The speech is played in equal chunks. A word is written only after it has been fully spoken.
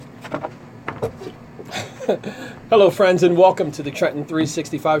Hello, friends, and welcome to the Trenton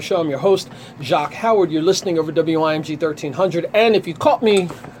 365 Show. I'm your host, Jacque Howard. You're listening over WIMG 1300, and if you caught me,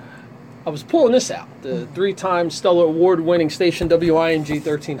 I was pulling this out, the three-time Stellar Award-winning station, WIMG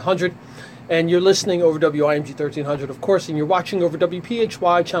 1300, and you're listening over WIMG 1300, of course, and you're watching over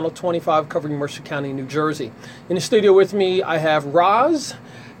WPHY Channel 25, covering Mercer County, New Jersey. In the studio with me, I have Roz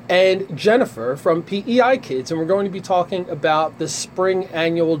and Jennifer from PEI Kids, and we're going to be talking about the spring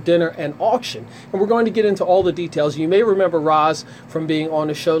annual dinner and auction, and we're going to get into all the details. You may remember Roz from being on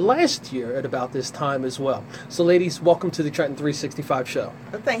the show last year at about this time as well. So ladies, welcome to the Trenton 365 Show.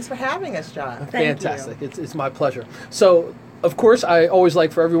 Well, thanks for having us, John. Fantastic. It's my pleasure. So, of course, I always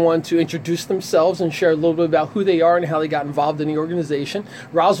like for everyone to introduce themselves and share a little bit about who they are and how they got involved in the organization.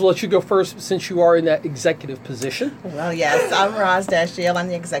 Roz, we'll let you go first since you are in that executive position. Well, yes, I'm Roz Dashiell. I'm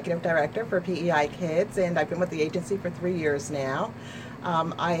the executive director for PEI Kids, and I've been with the agency for 3 years now.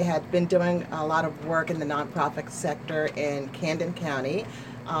 I had been doing a lot of work in the nonprofit sector in Camden County.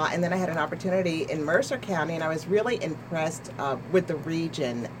 And then I had an opportunity in Mercer County, and I was really impressed with the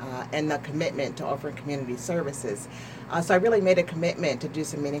region and the commitment to offering community services. So I really made a commitment to do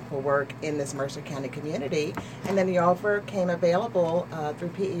some meaningful work in this Mercer County community. And then the offer came available through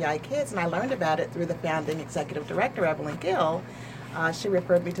PEI Kids, and I learned about it through the founding executive director, Evelyn Gill. She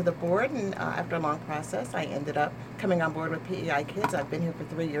referred me to the board, and after a long process, I ended up coming on board with PEI Kids. I've been here for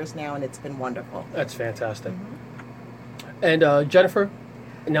 3 years now, and it's been wonderful. That's fantastic. And Jennifer?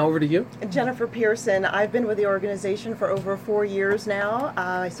 Now over to you. Jennifer Pearson. I've been with the organization for over 4 years now.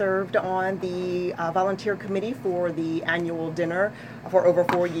 I served on the volunteer committee for the annual dinner for over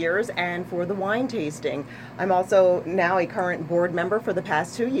 4 years and for the wine tasting. I'm also now a current board member for the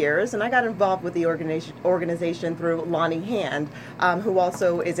past 2 years, and I got involved with the organization through Lonnie Hand, who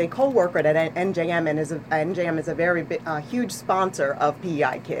also is a co-worker at NJM, and NJM is a very huge sponsor of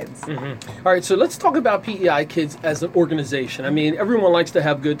PEI Kids. Mm-hmm. All right, so let's talk about PEI Kids as an organization. I mean, everyone likes to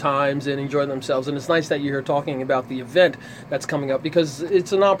have good times and enjoy themselves, and it's nice that you're here talking about the event that's coming up because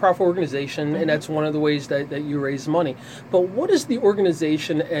it's a nonprofit organization, and that's one of the ways that you raise money. But what is the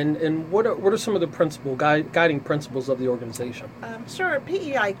organization, and what are some of the guiding principles of the organization? Sure.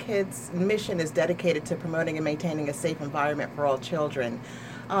 PEI Kids' mission is dedicated to promoting and maintaining a safe environment for all children.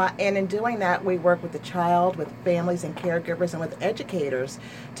 And in doing that, we work with the child, with families and caregivers, and with educators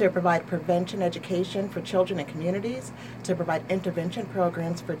to provide prevention education for children and communities, to provide intervention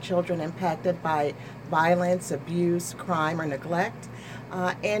programs for children impacted by violence, abuse, crime, or neglect.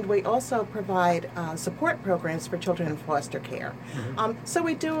 And we also provide support programs for children in foster care. So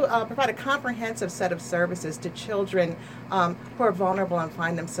we do provide a comprehensive set of services to children who are vulnerable and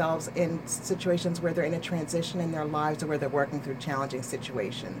find themselves in situations where they're in a transition in their lives or where they're working through challenging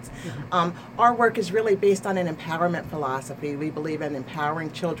situations. Our work is really based on an empowerment philosophy. We believe in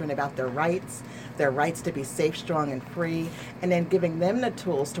empowering children about their rights to be safe, strong, and free, and then giving them the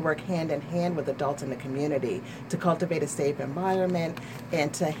tools to work hand in hand with adults in the community to cultivate a safe environment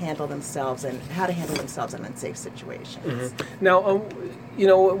and to handle themselves and how to handle themselves in unsafe situations. Now,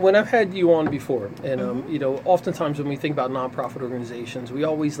 when I've had you on before, and oftentimes when we think about nonprofit organizations, we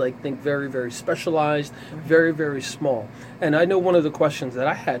always think very, very specialized, very, very small. And I know one of the questions that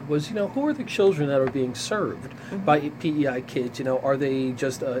I had was, who are the children that are being served by PEI Kids? Are they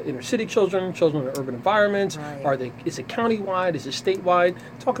just inner city children in urban environments? Right. Is it countywide? Is it statewide?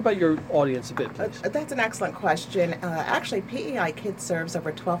 Talk about your audience a bit, please. That's an excellent question. Actually, PEI Kids serves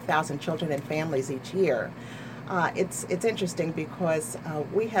over 12,000 children and families each year. It's interesting because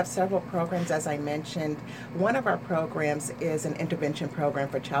we have several programs, as I mentioned. One of our programs is an intervention program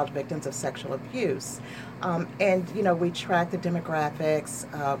for child victims of sexual abuse. And we track the demographics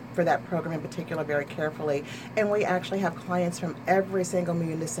for that program in particular very carefully. And we actually have clients from every single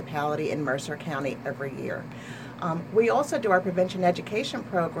municipality in Mercer County every year. We also do our prevention education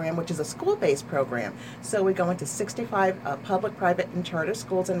program, which is a school-based program. So we go into 65 public, private, and charter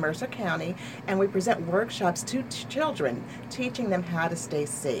schools in Mercer County, and we present workshops to children, teaching them how to stay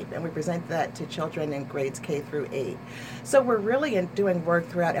safe. And we present that to children in grades K through 8. So we're really doing work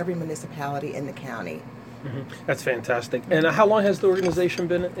throughout every municipality in the county. That's fantastic. And how long has the organization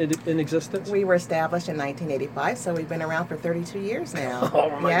been in existence? We were established in 1985, so we've been around for 32 years now. Oh,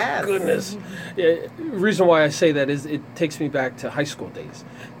 my goodness. Yeah, the reason why I say that is it takes me back to high school days.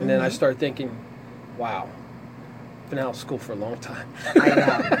 And then I start thinking, wow, been out of school for a long time. I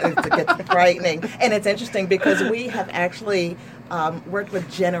know. It gets frightening. And it's interesting because we have actually worked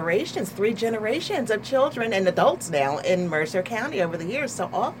with generations, 3 generations of children and adults now in Mercer County over the years. So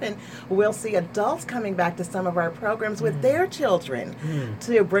often we'll see adults coming back to some of our programs with their children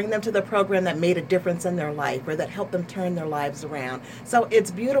to bring them to the program that made a difference in their life or that helped them turn their lives around. So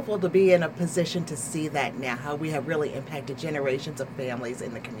it's beautiful to be in a position to see that now, how we have really impacted generations of families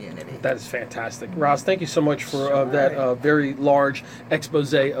in the community. That is fantastic. Roz, thank you so much for that very large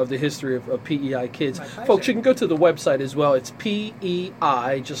expose of the history of PEI Kids. Folks, you can go to the website as well. It's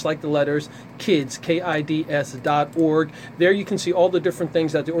PEI, just like the letters, kids, kids.org. There you can see all the different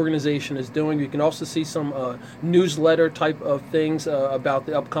things that the organization is doing. You can also see some newsletter type of things about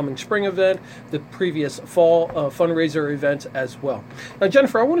the upcoming spring event, the previous fall fundraiser events as well. Now,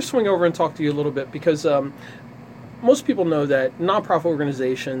 Jennifer, I want to swing over and talk to you a little bit because most people know that nonprofit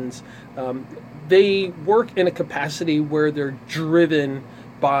organizations, they work in a capacity where they're driven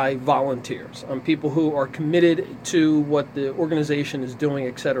by volunteers, people who are committed to what the organization is doing,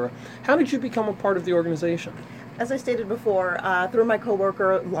 etc. How did you become a part of the organization? As I stated before, through my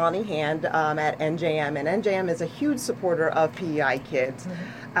coworker Lonnie Hand at NJM, and NJM is a huge supporter of PEI Kids.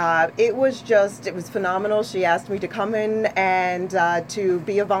 It was phenomenal. She asked me to come in and to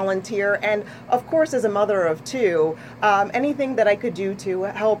be a volunteer, and of course, as a mother of 2, anything that I could do to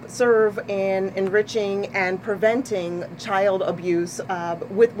help serve in enriching and preventing child abuse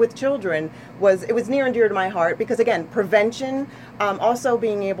with children was near and dear to my heart, because again, prevention, also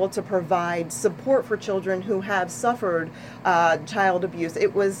being able to provide support for children who have suffered child abuse.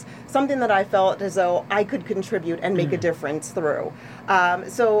 It was something that I felt as though I could contribute and make a difference through.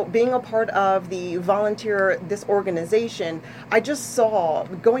 So being a part of this organization, I just saw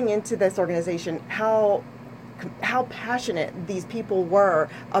going into this organization how passionate these people were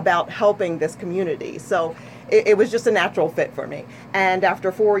about helping this community. So it was just a natural fit for me. And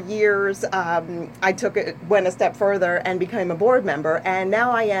after 4 years, I went a step further and became a board member. And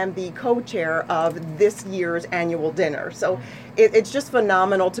now I am the co-chair of this year's annual dinner. So it's just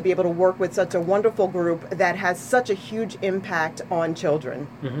phenomenal to be able to work with such a wonderful group that has such a huge impact on children.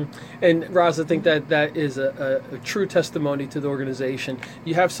 And Roz, I think that is a true testimony to the organization.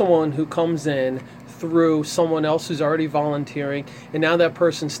 You have someone who comes in through someone else who's already volunteering, and now that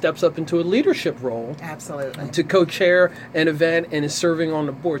person steps up into a leadership role. Absolutely. To co-chair an event and is serving on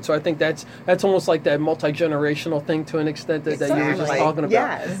the board. So I think that's almost like that multi-generational thing to an extent that you were just talking about.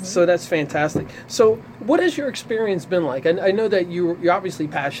 Yes. So that's fantastic. So what has your experience been like? I know that you're obviously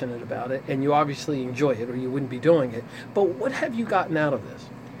passionate about it and you obviously enjoy it or you wouldn't be doing it, but what have you gotten out of this?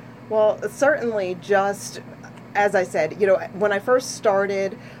 Well, certainly just, as I said, when I first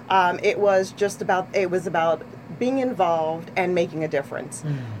started, it was about being involved and making a difference.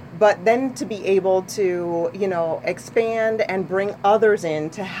 But then to be able to, expand and bring others in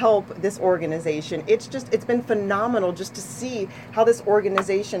to help this organization, it's been phenomenal just to see how this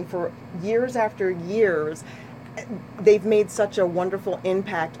organization for years after years, they've made such a wonderful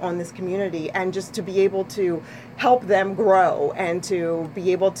impact on this community, and just to be able to help them grow and to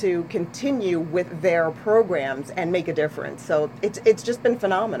be able to continue with their programs and make a difference. So it's just been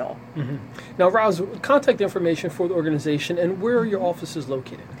phenomenal. Now, Roz, contact information for the organization, and where are your offices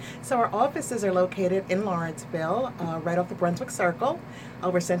located? So our offices are located in Lawrenceville, right off the Brunswick Circle.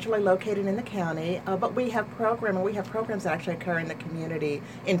 We're centrally located in the county, but we have programs that actually occur in the community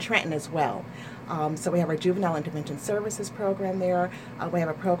in Trenton as well. So we have our Juvenile Intervention Services program there. We have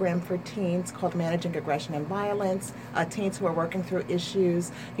a program for teens called Managing Aggression and Violence, teens who are working through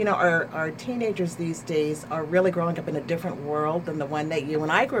issues. Our teenagers these days are really growing up in a different world than the one that you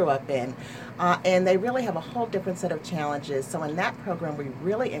and I grew up in. And they really have a whole different set of challenges. So in that program, we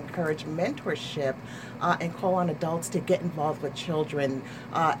really encourage mentorship and call on adults to get involved with children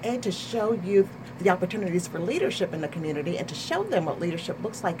and to show youth the opportunities for leadership in the community and to show them what leadership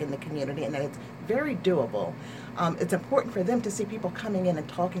looks like in the community and that it's very doable. It's important for them to see people coming in and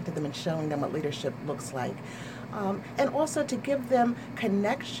talking to them and showing them what leadership looks like. And also to give them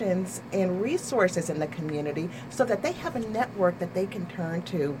connections and resources in the community so that they have a network that they can turn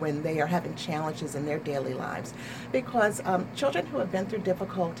to when they are having challenges in their daily lives. Because children who have been through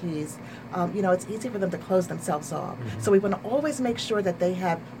difficulties, it's easy for them to close themselves off. So we want to always make sure that they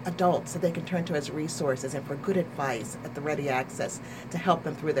have adults that they can turn to as resources and for good advice at the ready access to help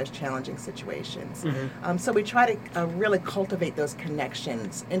them through those challenging situations. So we try to really cultivate those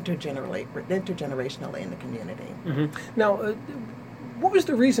connections intergenerationally in the community. Now, what was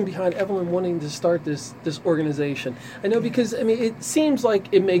the reason behind Evelyn wanting to start this organization? I know because, it seems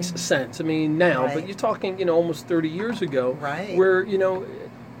like it makes sense. Now, Right. but you're talking, almost 30 years ago, Right. where,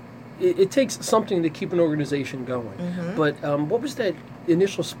 it takes something to keep an organization going. But what was that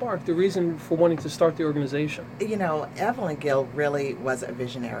initial spark, the reason for wanting to start the organization? You know, Evelyn Gill really was a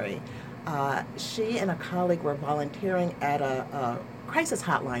visionary. She and a colleague were volunteering at a crisis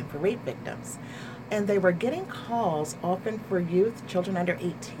hotline for rape victims. And they were getting calls often for youth, children under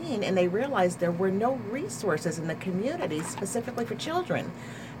 18, and they realized there were no resources in the community specifically for children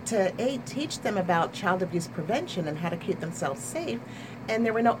to teach them about child abuse prevention and how to keep themselves safe. And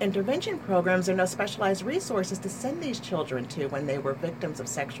there were no intervention programs or no specialized resources to send these children to when they were victims of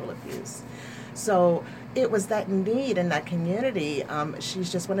sexual abuse. So it was that need in that community.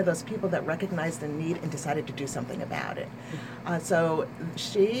 She's just one of those people that recognized the need and decided to do something about it. So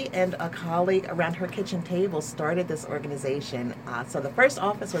she and a colleague around her kitchen table started this organization. So the first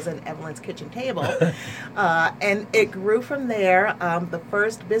office was in Evelyn's kitchen table, and it grew from there. The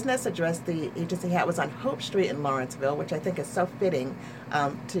first business address the agency had was on Hope Street in Lawrenceville, which I think is so fitting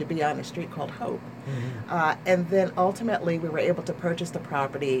to be on a street called Hope. And then ultimately we were able to purchase the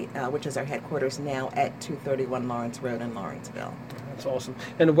property, which is our headquarters now, at 231 Lawrence Road in Lawrenceville. That's awesome.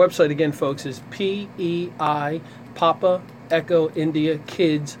 And the website again, folks, is PEI Papa Echo India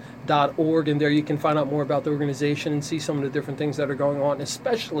Kids.org, and there you can find out more about the organization and see some of the different things that are going on,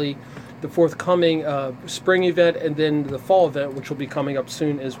 especially the forthcoming spring event and then the fall event, which will be coming up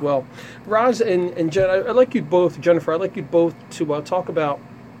soon as well. Roz and Jen, I'd like you both, Jennifer, I'd like you both to talk about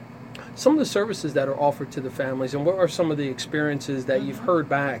some of the services that are offered to the families, and what are some of the experiences that you've heard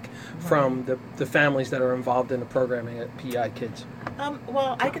back from the families that are involved in the programming at PEI Kids?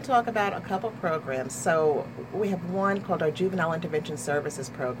 Well, I can talk about a couple programs. So we have one called our Juvenile Intervention Services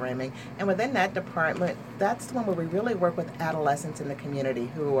programming, and within that department, that's the one where we really work with adolescents in the community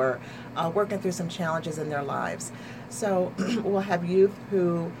who are working through some challenges in their lives. So we'll have youth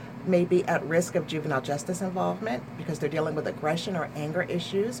who may be at risk of juvenile justice involvement because they're dealing with aggression or anger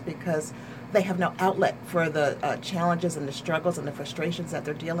issues because they have no outlet for the challenges and the struggles and the frustrations that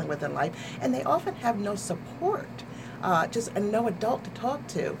they're dealing with in life, and they often have no support, and no adult to talk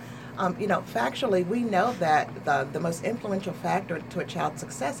to. Factually, we know that the most influential factor to a child's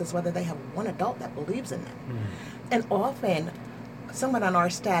success is whether they have one adult that believes in them. And often, someone on our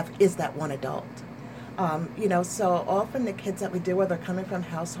staff is that one adult. So often the kids that we deal with are coming from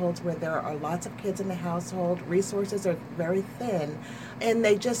households where there are lots of kids in the household, resources are very thin, and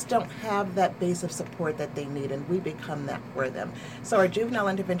they just don't have that base of support that they need, and we become that for them. So our Juvenile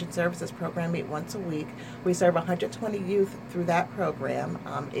Intervention Services program meet once a week. We serve 120 youth through that program,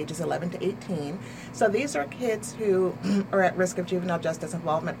 ages 11 to 18. So these are kids who are at risk of juvenile justice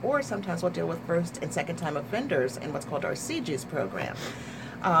involvement, or sometimes we'll deal with first and second time offenders in what's called our CJUICE program.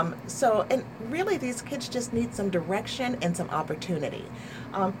 And really these kids just need some direction and some opportunity.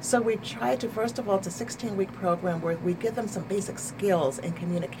 So we try to, first of all, it's a 16-week program where we give them some basic skills in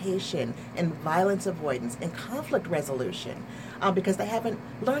communication and violence avoidance and conflict resolution because they haven't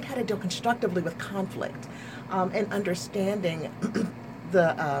learned how to deal constructively with conflict and understanding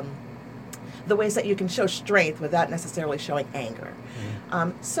the ways that you can show strength without necessarily showing anger.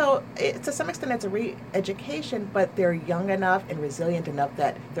 So to some extent it's a re-education, but they're young enough and resilient enough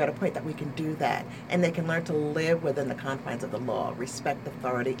that they're at a point that we can do that, and they can learn to live within the confines of the law, respect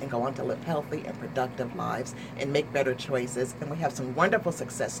authority, and go on to live healthy and productive lives and make better choices. And we have some wonderful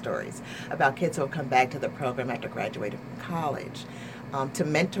success stories about kids who have come back to the program after graduating from college. To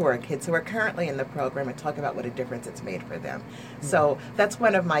mentor kids who are currently in the program and talk about what a difference it's made for them. So that's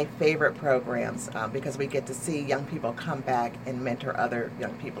one of my favorite programs because we get to see young people come back and mentor other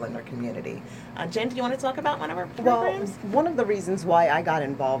young people in their community. Jen, do you want to talk about one of our programs? Well, one of the reasons why I got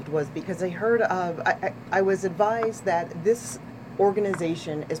involved was because I heard of, I was advised that this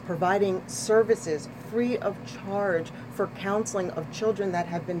organization is providing services free of charge for counseling of children that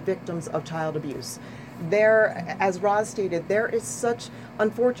have been victims of child abuse. There, as Roz stated, there is such,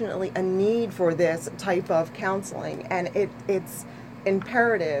 unfortunately, a need for this type of counseling, and it's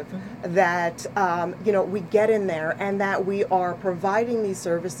imperative that we get in there and that we are providing these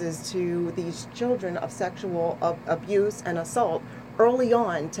services to these children of sexual abuse and assault early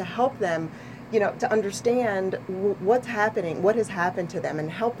on to help them, to understand what's happening, what has happened to them, and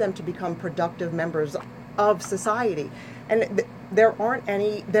help them to become productive members of society. And there aren't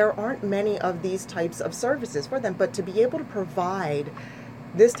many of these types of services for them, but to be able to provide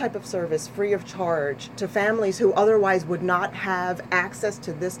this type of service free of charge to families who otherwise would not have access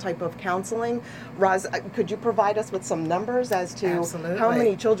to this type of counseling. Roz, could you provide us with some numbers as to Absolutely. How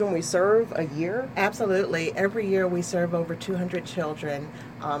many children we serve a year? Absolutely. Every year we serve over 200 children.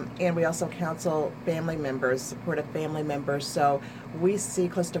 And we also counsel family members, supportive family members. So we see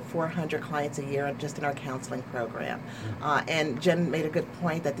close to 400 clients a year just in our counseling program. And Jen made a good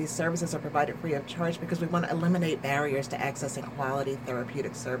point that these services are provided free of charge because we want to eliminate barriers to accessing quality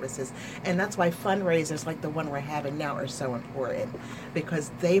therapeutic services. And that's why fundraisers like the one we're having now are so important,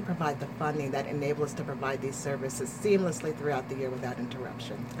 because they provide the funding that enable us to provide these services seamlessly throughout the year without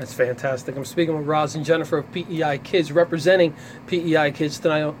interruption. That's fantastic. I'm speaking with Roz and Jennifer of PEI Kids, representing PEI Kids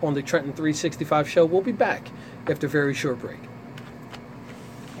tonight on the Trenton 365 show. We'll be back after a very short break.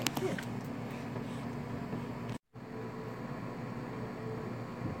 Thank you.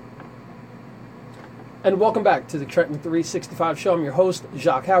 And welcome back to the Trenton 365 show. I'm your host,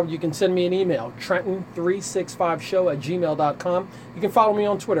 Jacque Howard. You can send me an email, trenton365show@gmail.com. You can follow me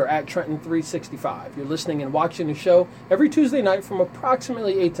on Twitter @Trenton365. You're listening and watching the show every Tuesday night from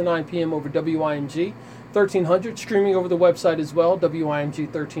approximately 8 to 9 p.m. over WIMG 1300, streaming over the website as well,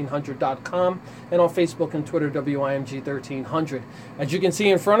 WIMG1300.com, and on Facebook and Twitter, WIMG1300. As you can see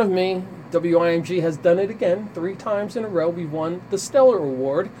in front of me, WIMG has done it again 3 times in a row. We won the Stellar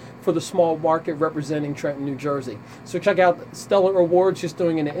Award for the small market representing Trenton, New Jersey. So check out Stellar Awards, just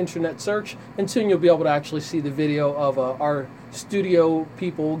doing an internet search, and soon you'll be able to actually see the video of our studio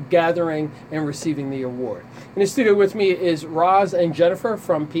people gathering and receiving the award. In the studio with me is Roz and Jennifer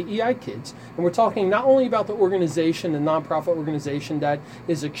from PEI Kids, and we're talking not only about the organization, the nonprofit organization that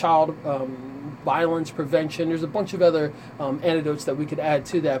is a child violence prevention. There's a bunch of other anecdotes that we could add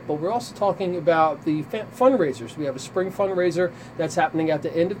to that, but we're also talking about the fundraisers. We have a spring fundraiser that's happening at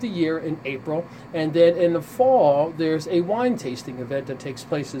the end of the year in April, and then in the fall there's a wine tasting event that takes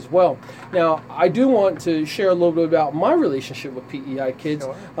place as well. Now, I do want to share a little bit about my relationship with PEI Kids.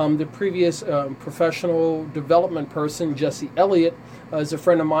 Sure. The previous professional development person, Jesse Elliott, is a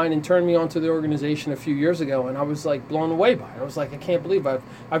friend of mine and turned me onto the organization a few years ago, and I was like blown away by it. I was like, I can't believe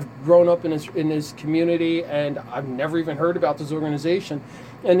I've grown up in this community and I've never even heard about this organization.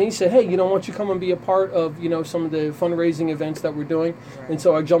 And he said, hey, why don't you come and be a part of some of the fundraising events that we're doing? Right. And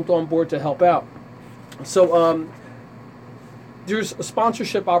so I jumped on board to help out. So there's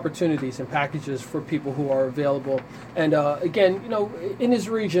sponsorship opportunities and packages for people who are available. And again, in this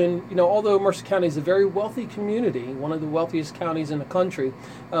region, although Mercer County is a very wealthy community, one of the wealthiest counties in the country,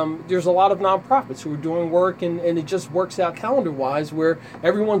 there's a lot of nonprofits who are doing work, and it just works out calendar-wise where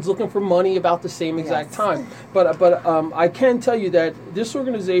everyone's looking for money about the same exact Yes. time. But I can tell you that this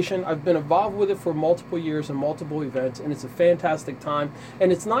organization, I've been involved with it for multiple years and multiple events, and it's a fantastic time.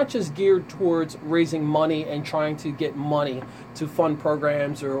 And it's not just geared towards raising money and trying to get money to fund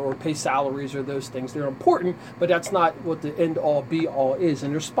programs or pay salaries or those things. They're important, but that's not what the end-all, be-all is.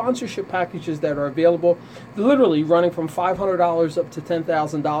 And there's sponsorship packages that are available, literally running from $500 up to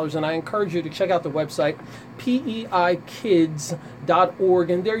 $10,000. And I encourage you to check out the website, PEIkids.org,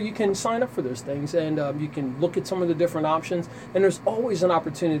 and there you can sign up for those things, and you can look at some of the different options. And there's always an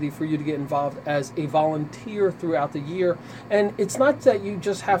opportunity for you to get involved as a volunteer throughout the year. And it's not that you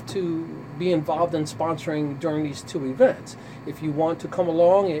just have to be involved in sponsoring during these 2 events. If you want to come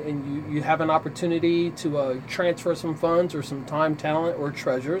along and you have an opportunity to transfer some funds or some time, talent, or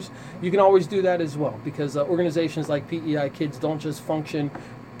treasures, you can always do that as well, because organizations like PEI Kids don't just function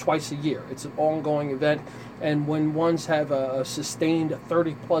twice a year. It's an ongoing event, and when ones have a sustained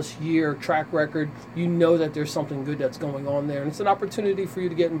 30-plus year track record, you know that there's something good that's going on there, and it's an opportunity for you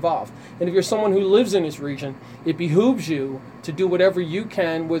to get involved. And if you're someone who lives in this region, it behooves you to do whatever you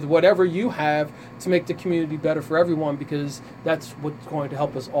can with whatever you have to make the community better for everyone, because that's what's going to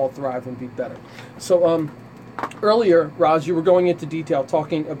help us all thrive and be better. So earlier, Roz, you were going into detail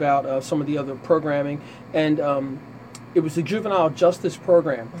talking about some of the other programming, and it was the Juvenile Justice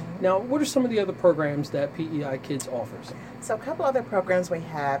Program. Mm-hmm. Now, what are some of the other programs that PEI Kids offers? So a couple other programs we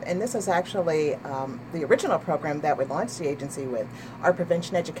have, and this is actually the original program that we launched the agency with, our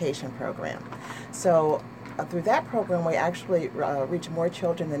prevention education program. So through that program, we actually reach more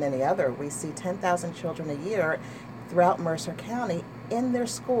children than any other. We see 10,000 children a year throughout Mercer County in their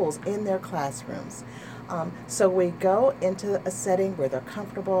schools, in their classrooms. So we go into a setting where they're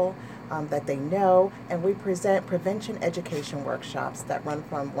comfortable, that they know, and we present prevention education workshops that run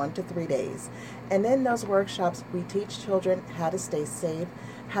from 1 to 3 days. And in those workshops, we teach children how to stay safe,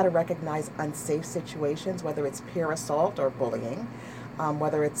 how to recognize unsafe situations, whether it's peer assault or bullying,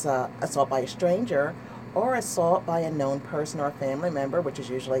 whether it's assault by a stranger, or assault by a known person or a family member, which is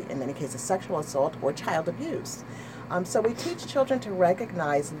usually, in many cases, sexual assault or child abuse. So we teach children to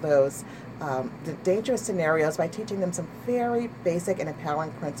recognize those the dangerous scenarios by teaching them some very basic and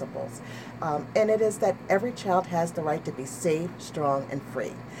empowering principles. And it is that every child has the right to be safe, strong, and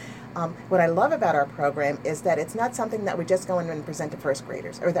free. What I love about our program is that it's not something that we just go in and present to first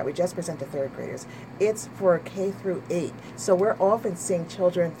graders or that we just present to third graders. It's for K through 8. So we're often seeing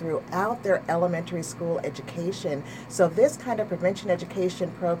children throughout their elementary school education. So this kind of prevention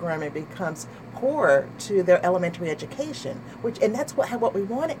education programming becomes core to their elementary education, and that's what we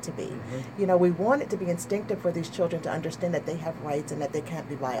want it to be. You know, we want it to be instinctive for these children to understand that they have rights and that they can't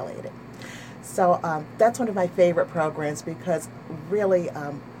be violated. So that's one of my favorite programs because really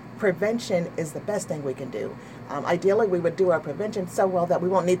prevention is the best thing we can do. Ideally, we would do our prevention so well that we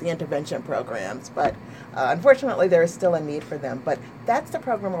won't need the intervention programs, but unfortunately, there is still a need for them. But that's the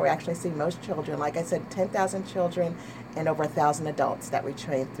program where we actually see most children. Like I said, 10,000 children and over 1,000 adults that we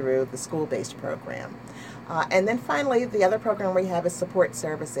train through the school-based program. And then finally, the other program we have is support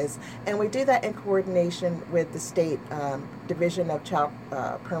services, and we do that in coordination with the state Division of Child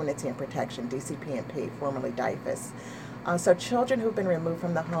Permanency and Protection, DCP&P, formerly DIFAS. So children who've been removed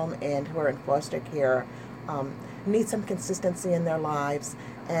from the home and who are in foster care need some consistency in their lives,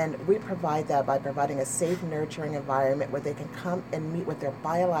 and we provide that by providing a safe, nurturing environment where they can come and meet with their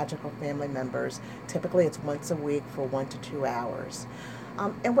biological family members. Typically, it's once a week for 1 to 2 hours.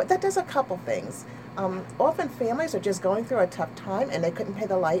 And what that does a couple things. Often families are just going through a tough time and they couldn't pay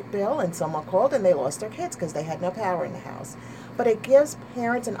the light bill and someone called and they lost their kids because they had no power in the house. But it gives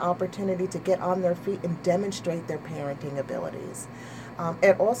parents an opportunity to get on their feet and demonstrate their parenting abilities.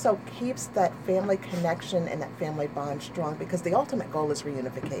 It also keeps that family connection and that family bond strong because the ultimate goal is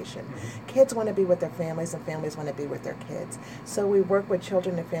reunification. Kids want to be with their families and families want to be with their kids. So we work with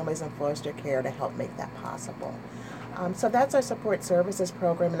children and families in foster care to help make that possible. So that's our support services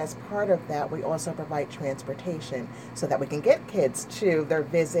program, and as part of that, we also provide transportation so that we can get kids to their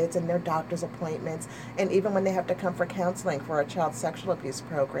visits and their doctor's appointments, and even when they have to come for counseling for our child sexual abuse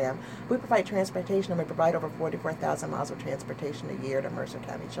program, we provide transportation, and we provide over 44,000 miles of transportation a year to Mercer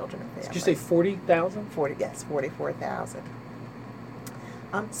County children and families. Did you say 40,000? 44,000.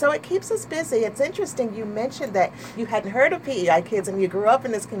 So it keeps us busy. It's interesting, you mentioned that you hadn't heard of PEI Kids and you grew up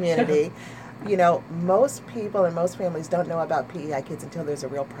in this community. You know, most people and most families don't know about PEI Kids until there's a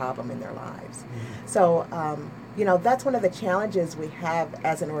real problem in their lives. So, you know, that's one of the challenges we have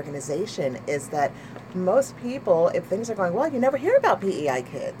as an organization is that most people, if things are going well, you never hear about PEI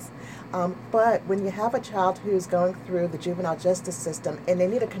Kids. But when you have a child who's going through the juvenile justice system and they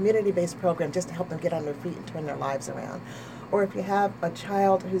need a community-based program just to help them get on their feet and turn their lives around, or if you have a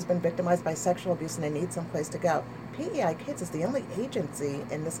child who's been victimized by sexual abuse and they need someplace to go, PEI Kids is the only agency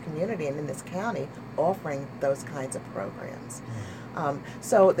in this community and in this county offering those kinds of programs.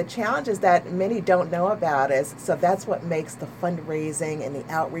 So the challenges that many don't know about so that's what makes the fundraising and the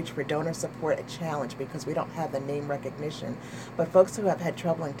outreach for donor support a challenge because we don't have the name recognition. But folks who have had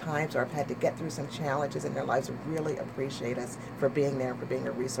troubling times or have had to get through some challenges in their lives really appreciate us for being there and for being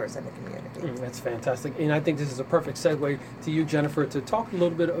a resource in the community. That's fantastic. And I think this is a perfect segue to you, Jennifer, to talk a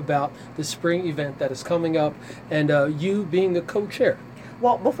little bit about the spring event that is coming up and you being the co-chair.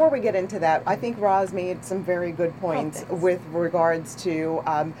 Well, before we get into that, I think Roz made some very good points with regards to,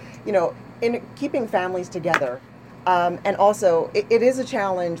 you know, in keeping families together. And also, it is a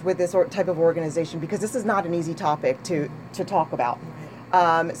challenge with this type of organization because this is not an easy topic to talk about.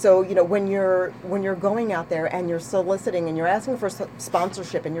 So, you know, when you're going out there and you're soliciting and you're asking for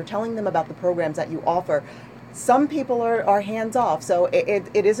sponsorship and you're telling them about the programs that you offer, some people are hands off, so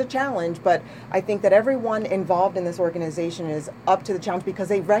it is a challenge, but I think that everyone involved in this organization is up to the challenge because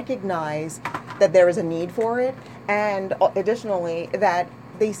they recognize that there is a need for it, and additionally that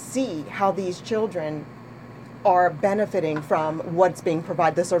they see how these children are benefiting from what's being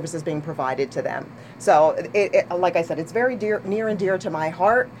provided, the services being provided to them. So, like I said, it's very near and dear to my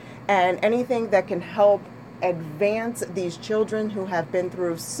heart, and anything that can help advance these children who have been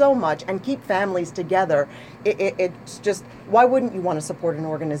through so much and keep families together, it's just, why wouldn't you want to support an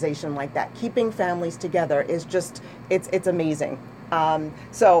organization like that? Keeping families together is just, it's amazing.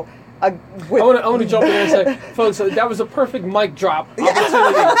 So I want to jump in and say, folks, that was a perfect mic drop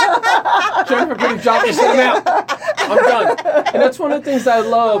opportunity. Jennifer could have dropped this thing out. I'm done. And that's one of the things that I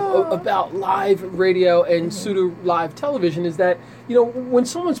love about live radio and pseudo live television is that, you know, when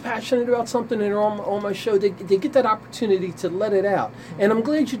someone's passionate about something and they're on my show, they get that opportunity to let it out. And I'm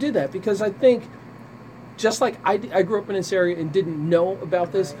glad you did that because I think just like I grew up in this area and didn't know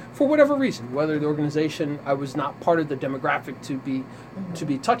about this for whatever reason, whether the organization, I was not part of the demographic to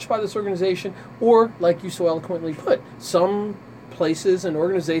be touched by this organization, or like you so eloquently put, some places and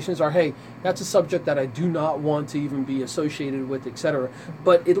organizations are, hey, that's a subject that I do not want to even be associated with, etc.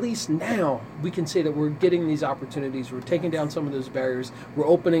 But at least now we can say that we're getting these opportunities. We're taking down some of those barriers. We're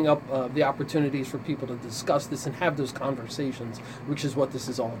opening up the opportunities for people to discuss this and have those conversations, which is what this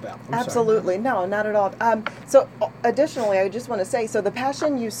is all about. Absolutely. No, not at all. So additionally, I just want to say, so the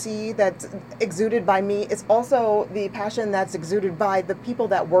passion you see that's exuded by me is also the passion that's exuded by the people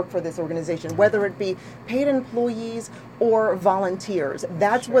that work for this organization, whether it be paid employees or volunteers.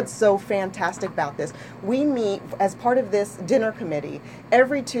 That's what's so fantastic about this. We meet as part of this dinner committee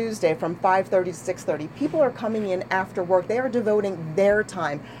every Tuesday from 5:30 to 6:30. People are coming in after work. They are devoting their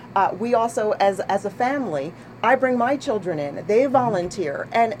time. We also, as a family, I bring my children in. They volunteer,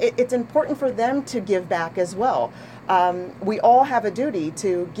 and it's important for them to give back as well. We all have a duty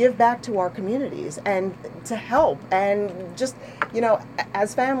to give back to our communities and to help, and just,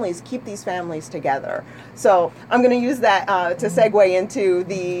 as families, keep these families together. So I'm going to use that to segue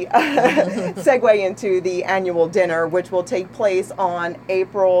into the annual dinner, which will take place on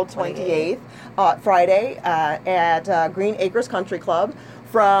April 28th, Friday, at Green Acres Country Club,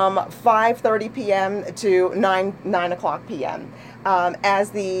 from 5:30 p.m. to 9 o'clock p.m.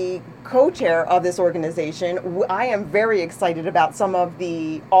 As the co-chair of this organization, I am very excited about some of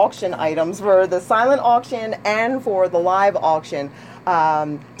the auction items for the silent auction and for the live auction.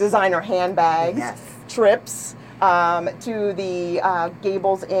 Designer handbags, trips to the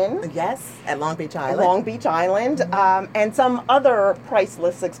Gables Inn. Yes, at Long Beach Island. Long Beach Island, and some other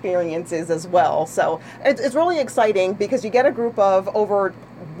priceless experiences as well. So it's really exciting because you get a group of over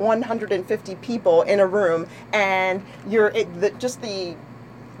 150 people in a room, and just the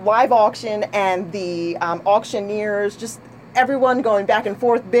live auction and the auctioneers, just everyone going back and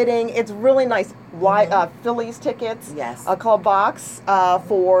forth bidding. It's really nice. Phillies tickets, a club box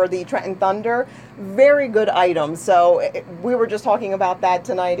for the Trenton Thunder. Very good items. So we were just talking about that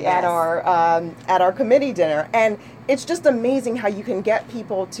tonight at our committee dinner, and it's just amazing how you can get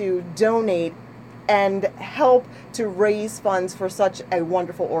people to donate and help to raise funds for such a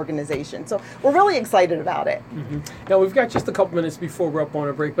wonderful organization. So we're really excited about it. Mm-hmm. Now we've got just a couple minutes before we're up on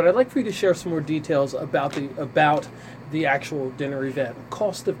a break, but I'd like for you to share some more details about the actual dinner event,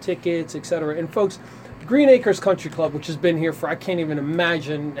 cost of tickets, etc. And folks, Green Acres Country Club, which has been here for, I can't even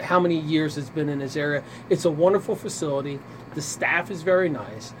imagine how many years it's been in this area. It's a wonderful facility. The staff is very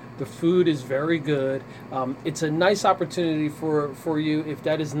nice. The food is very good. It's a nice opportunity for you if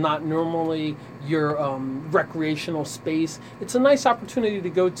that is not normally your recreational space. It's a nice opportunity to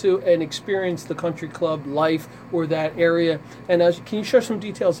go to and experience the country club life or that area. And can you share some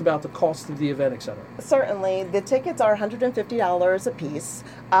details about the cost of the event, etc.? Certainly. The tickets are $150 a piece.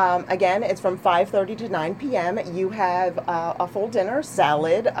 Again, it's from 5:30 to 9 p.m. You have a full dinner,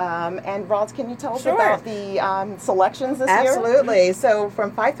 salad, and Roz, can you tell us about the selections this year? Absolutely. So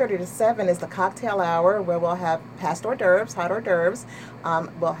from 5:30 to 7 is the cocktail hour, where we'll have past hors d'oeuvres, hot hors d'oeuvres.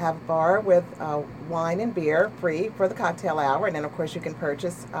 We'll have a bar with wine and beer free for the cocktail hour, and then of course you can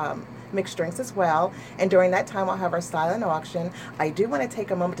purchase mixed drinks as well. And during that time we'll have our silent auction. I do want to take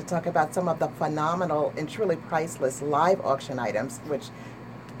a moment to talk about some of the phenomenal and truly priceless live auction items, which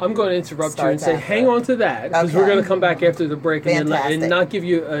I'm going to interrupt you and say, hang on to that, because we're going to come back after the break and not give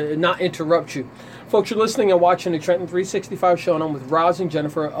you, not interrupt you. Folks, you're listening and watching the Trenton 365 show, and I'm with Roz and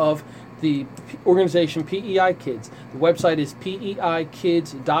Jennifer of the organization PEI Kids. The website is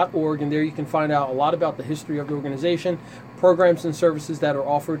peikids.org, and there you can find out a lot about the history of the organization, programs and services that are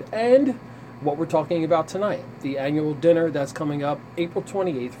offered, and what we're talking about tonight, the annual dinner that's coming up April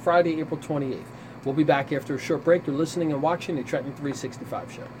 28th, Friday, April 28th. We'll be back after a short break. You're listening and watching the Trenton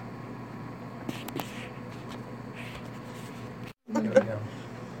 365 show. There we go.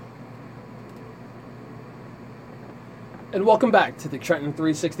 And welcome back to the Trenton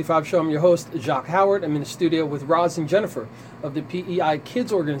 365 show. I'm your host, Jacque Howard. I'm in the studio with Roz and Jennifer of the PEI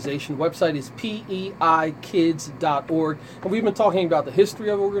Kids organization. The website is peikids.org. And we've been talking about the history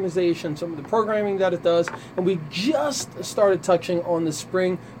of the organization, some of the programming that it does, and we just started touching on the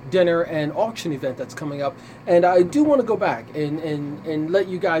spring dinner and auction event that's coming up. And I do want to go back and let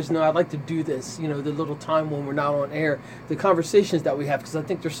you guys know, I'd like to do this, the little time when we're not on air, the conversations that we have, because I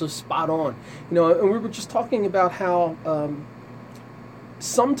think they're so spot on. And we were just talking about how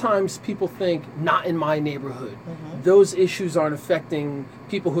sometimes people think, not in my neighborhood. Mm-hmm. Those issues aren't affecting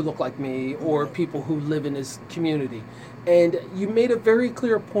people who look like me or people who live in this community. And you made a very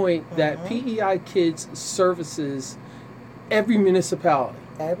clear point that PEI Kids services every municipality.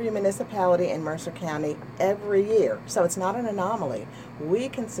 Every municipality in Mercer County every year. So it's not an anomaly. we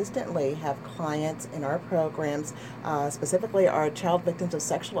consistently have clients in our programs, specifically our Child Victims of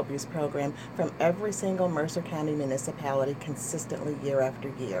Sexual Abuse program, from every single Mercer County municipality consistently year after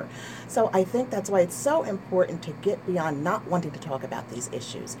year. So I think that's why it's so important to get beyond not wanting to talk about these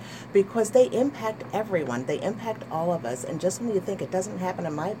issues, because they impact everyone. They impact all of us. And just when you think it doesn't happen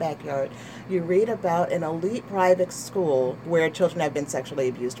in my backyard, you read about an elite private school where children have been sexually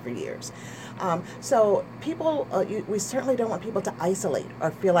abused for years. So people, we certainly don't want people to isolate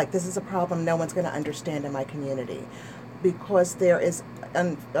or feel like this is a problem no one's going to understand in my community, because there is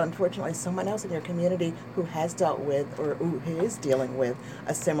unfortunately someone else in your community who has dealt with or who is dealing with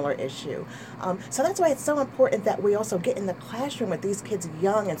a similar issue. So that's why it's so important that we also get in the classroom with these kids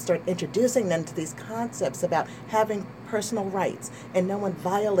young and start introducing them to these concepts about having personal rights and no one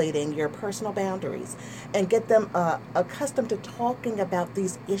violating your personal boundaries, and get them accustomed to talking about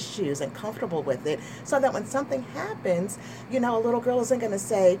these issues and comfortable with it, so that when something happens, a little girl isn't going to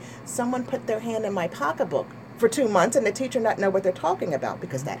say, someone put their hand in my pocketbook for 2 months and the teacher not know what they're talking about,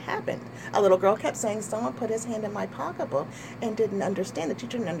 because that happened. A little girl kept saying, someone put his hand in my pocketbook, and didn't understand. The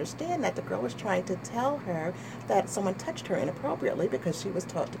teacher didn't understand that the girl was trying to tell her that someone touched her inappropriately because she was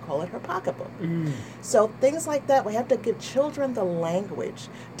taught to call it her pocketbook. So things like that, we have to give children the language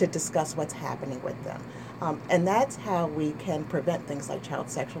to discuss what's happening with them. And that's how we can prevent things like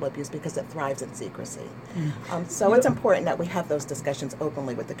child sexual abuse, because it thrives in secrecy. So it's important that we have those discussions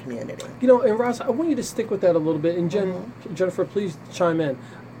openly with the community. And Roz, I want you to stick with that a little bit. And Jennifer, please chime in.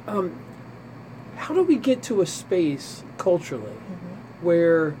 How do we get to a space culturally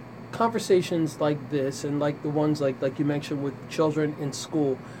where conversations like this, and like the ones like you mentioned with children in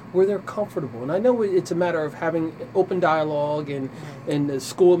school, where they're comfortable? And I know it's a matter of having open dialogue, and the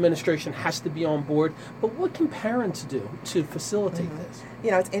school administration has to be on board, but what can parents do to facilitate this?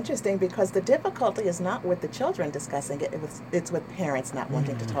 It's interesting, because the difficulty is not with the children discussing it, it's with parents not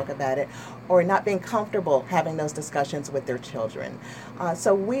wanting to talk about it, or not being comfortable having those discussions with their children.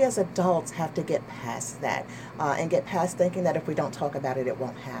 So we as adults have to get past that, and get past thinking that if we don't talk about it, it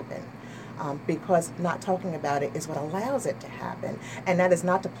won't happen. Because not talking about it is what allows it to happen. And that is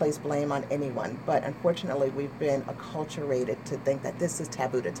not to place blame on anyone, but unfortunately we've been acculturated to think that this is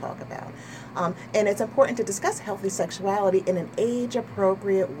taboo to talk about. And it's important to discuss healthy sexuality in an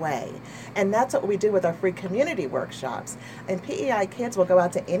age-appropriate way. And that's what we do with our free community workshops. And PEI Kids will go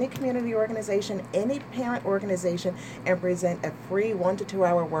out to any community organization, any parent organization, and present a free 1 to 2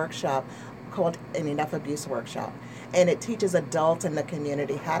 hour workshop called an Enough Abuse Workshop. And it teaches adults in the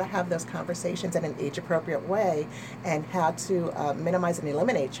community how to have those conversations in an age-appropriate way, and how to minimize and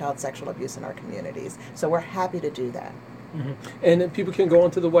eliminate child sexual abuse in our communities. So we're happy to do that. And then people can go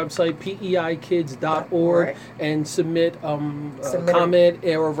onto the website, peikids.org, and submit a comment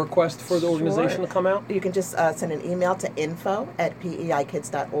or a request for the organization to come out. You can just send an email to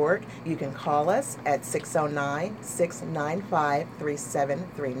info@peikids.org. You can call us at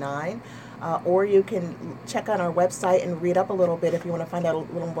 609-695-3739. Or you can check on our website and read up a little bit if you want to find out a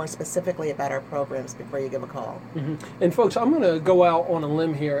little more specifically about our programs before you give a call. And folks, I'm going to go out on a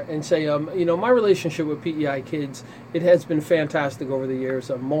limb here and say, my relationship with PEI Kids, it has been fantastic over the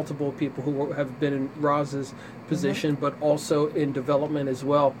years. Multiple people who have been in Roz's position, but also in development as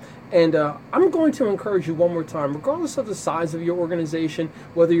well. And I'm going to encourage you one more time, regardless of the size of your organization,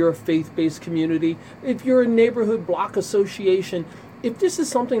 whether you're a faith-based community, if you're a neighborhood block association, if this is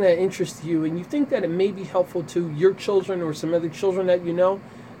something that interests you and you think that it may be helpful to your children or some other children that you know,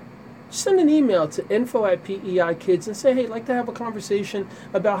 send an email to info@PEI Kids and say, hey, I'd like to have a conversation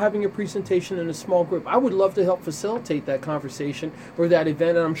about having a presentation in a small group. I would love to help facilitate that conversation or that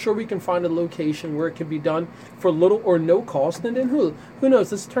event, and I'm sure we can find a location where it can be done for little or no cost. And then who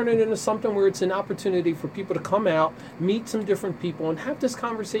knows, let's turn it into something where it's an opportunity for people to come out, meet some different people, and have this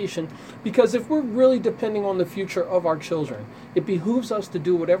conversation. Because if we're really depending on the future of our children, it behooves us to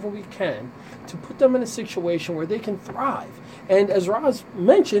do whatever we can to put them in a situation where they can thrive. And as Roz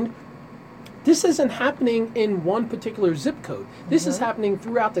mentioned, this isn't happening in one particular zip code. This is happening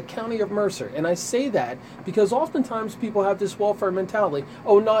throughout the county of Mercer. And I say that because oftentimes people have this welfare mentality.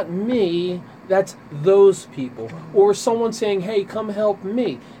 Oh, not me, that's those people. Or someone saying, hey, come help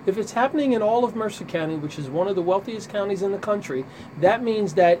me. If it's happening in all of Mercer County, which is one of the wealthiest counties in the country, that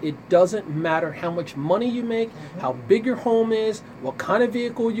means that it doesn't matter how much money you make, how big your home is, what kind of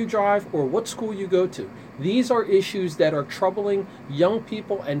vehicle you drive, or what school you go to. These are issues that are troubling young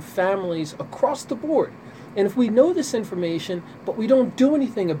people and families across the board. And if we know this information, but we don't do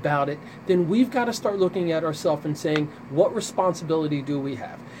anything about it, then we've got to start looking at ourselves and saying, what responsibility do we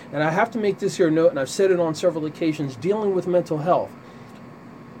have? And I have to make this here note, and I've said it on several occasions, dealing with mental health.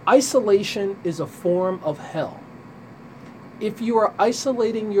 Isolation is a form of hell. if you are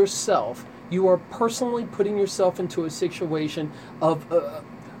isolating yourself, you are personally putting yourself into a situation of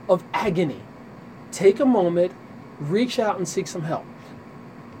agony. Take a moment, reach out and seek some help.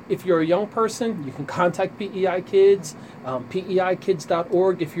 If you're a young person, you can contact PEI Kids,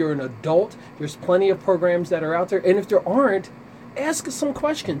 PEIkids.org. If you're an adult, there's plenty of programs that are out there. And if there aren't, ask us some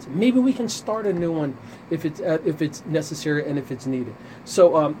questions. Maybe we can start a new one if it's necessary and if it's needed.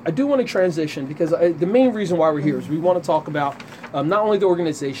 So I do want to transition because the main reason why we're here is we want to talk about not only the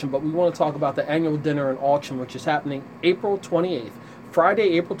organization, but we want to talk about the annual dinner and auction, which is happening April 28th.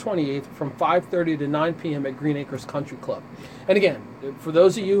 Friday, April 28th from 5:30 to 9 p.m. at Green Acres Country Club. And again, for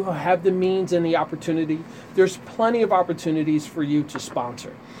those of you who have the means and the opportunity, there's plenty of opportunities for you to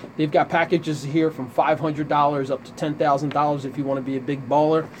sponsor. They've got packages here from $500 up to $10,000 if you want to be a big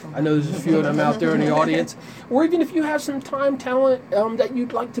baller. I know there's a few of them out there in the audience. Or even if you have some time, talent that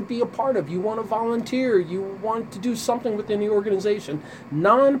you'd like to be a part of. You want to volunteer. You want to do something within the organization.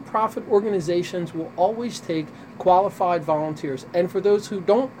 Non-profit organizations will always take qualified volunteers. And for those who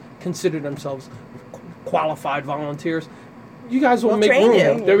don't consider themselves qualified volunteers, you guys will make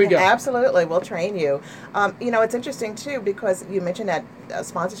room. There we go. Absolutely, we'll train you. It's interesting too because you mentioned that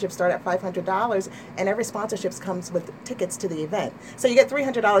sponsorships start at $500, and every sponsorship comes with tickets to the event. So you get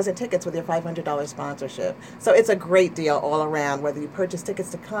 $300 in tickets with your $500 sponsorship. So it's a great deal all around. Whether you purchase tickets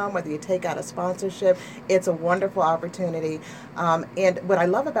to come, whether you take out a sponsorship, it's a wonderful opportunity. And what I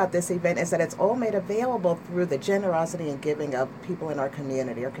love about this event is that it's all made available through the generosity and giving of people in our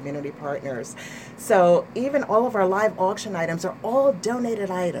community partners. So even all of our live auction items are all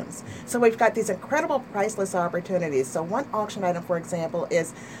donated items. So we've got these incredible priceless opportunities. So one auction item, for example,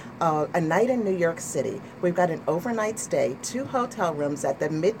 is a night in New York City. We've got an overnight stay, 2 hotel rooms at the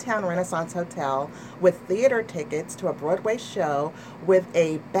Midtown Renaissance Hotel with theater tickets to a Broadway show with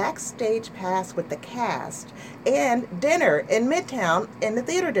a backstage pass with the cast and dinner in Midtown in the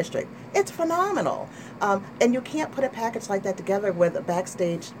theater district. It's phenomenal. And you can't put a package like that together with a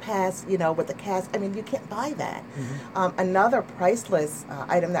backstage pass, with the cast. I mean, you can't buy that. Mm-hmm. Another priceless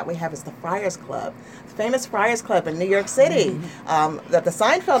item that we have is the Friars Club. The famous Friars Club in New York City. Mm-hmm. The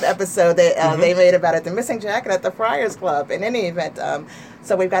Seinfeld episode they made about it, the missing jacket at the Friars Club. In any event,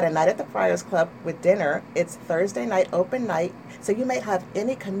 so we've got a night at the Friars Club with dinner. It's Thursday night, open night. So you may have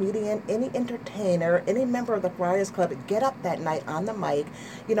any comedian, any entertainer, any member of the Friars Club get up that night on the mic,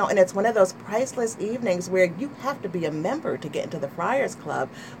 and it's one of those priceless evenings where you have to be a member to get into the Friars Club.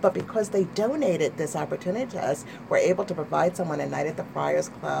 But because they donated this opportunity to us, we're able to provide someone a night at the Friars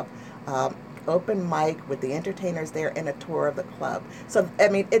Club, open mic with the entertainers there and a tour of the club. So, I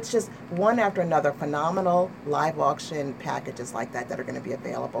mean, it's just one after another phenomenal live auction packages like that are going to be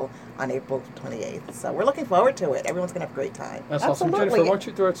available on April 28th. So we're looking forward to it. Everyone's going to have a great time. That's awesome. Jennifer, why don't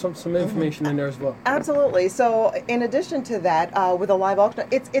you throw some information in there as well? Absolutely. So in addition to that, with a live auction,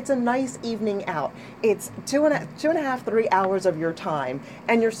 it's a nice evening out. It's two and a half, 3 hours of your time,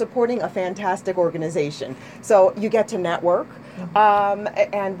 and you're supporting a fantastic organization. So you get to network.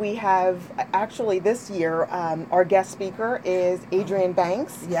 And we have actually this year our guest speaker is Adrienne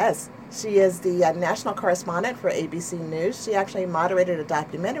Banks. Yes, she is the national correspondent for ABC News. She actually moderated a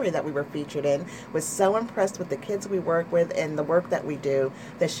documentary that we were featured in. Was so impressed with the kids we work with and the work that we do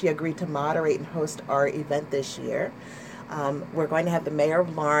that she agreed to moderate and host our event this year. We're going to have the mayor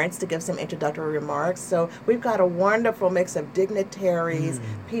of Lawrence to give some introductory remarks. So we've got a wonderful mix of dignitaries,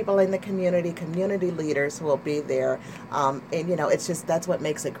 people in the community leaders who will be there. And, it's just, that's what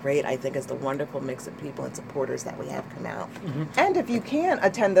makes it great, I think, is the wonderful mix of people and supporters that we have come out. Mm-hmm. And if you can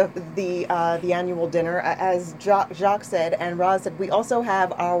attend the annual dinner, as Jacque said and Roz said, we also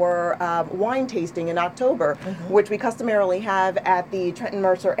have our wine tasting in October, which we customarily have at the Trenton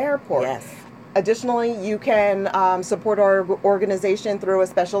Mercer Airport. Yes. Additionally, you can support our organization through a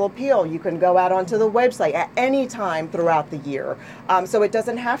special appeal. You can go out onto the website at any time throughout the year. So it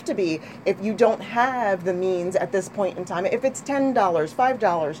doesn't have to be, if you don't have the means at this point in time, if it's $10,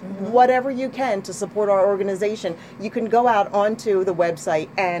 $5, whatever you can to support our organization, you can go out onto the website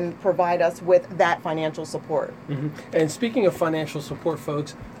and provide us with that financial support. Mm-hmm. And speaking of financial support,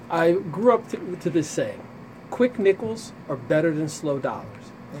 folks, I grew up to this saying, quick nickels are better than slow dollars.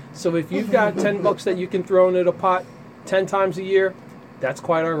 So if you've got $10 that you can throw into the pot 10 times a year, that's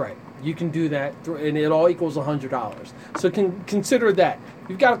quite all right. You can do that, and it all equals $100. So consider that.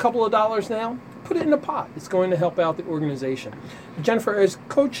 You've got a couple of dollars now, put it in the pot. It's going to help out the organization. Jennifer, as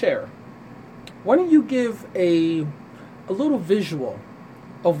co-chair, why don't you give a little visual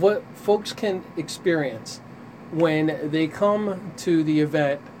of what folks can experience when they come to the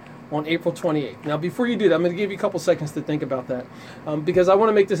event on April 28th. Now, before you do that, I'm going to give you a couple seconds to think about that because I want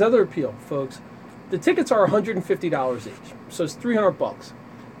to make this other appeal, folks. The tickets are $150 each, so it's $300.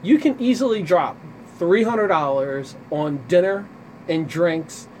 You can easily drop $300 on dinner and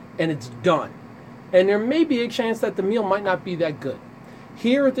drinks, and it's done. And there may be a chance that the meal might not be that good.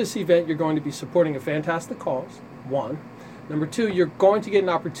 Here at this event, you're going to be supporting a fantastic cause, one. Number two, you're going to get an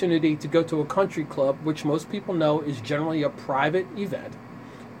opportunity to go to a country club, which most people know is generally a private event.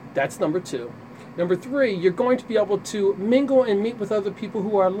 That's number two. Number three, you're going to be able to mingle and meet with other people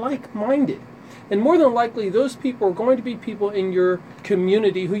who are like-minded. And more than likely, those people are going to be people in your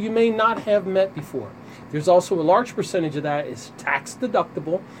community who you may not have met before. There's also a large percentage of that is tax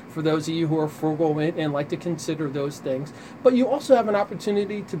deductible for those of you who are frugal and like to consider those things. But you also have an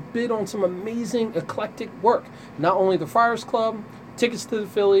opportunity to bid on some amazing eclectic work. Not only the Friars Club, tickets to the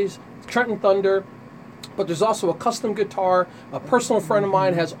Phillies, Trenton Thunder, but there's also a custom guitar. A personal friend of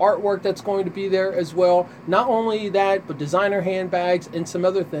mine has artwork that's going to be there as well. Not only that, but designer handbags and some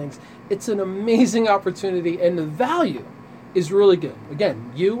other things. It's an amazing opportunity, and the value is really good.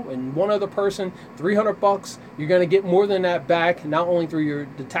 Again, you and one other person, $300. You're going to get more than that back, not only through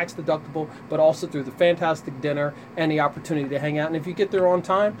the tax deductible, but also through the fantastic dinner and the opportunity to hang out. And if you get there on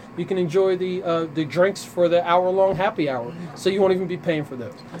time, you can enjoy the drinks for the hour-long happy hour. So you won't even be paying for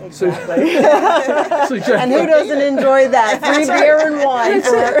those. Exactly. And who doesn't enjoy that? Free beer and wine.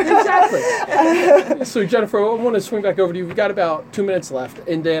 Exactly. So Jennifer, I want to swing back over to you. We've got about 2 minutes left,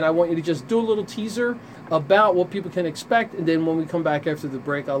 and then I want you to just do a little teaser about what people can expect, and then when we come back after the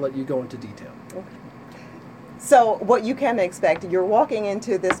break, I'll let you go into detail. Okay. So what you can expect, you're walking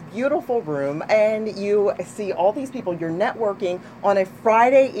into this beautiful room and you see all these people, you're networking on a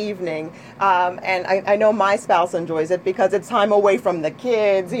Friday evening, and I know my spouse enjoys it because it's time away from the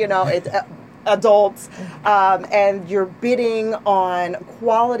kids, it's adults, and you're bidding on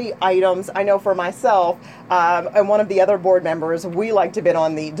quality items. I know for myself, and one of the other board members, we like to bid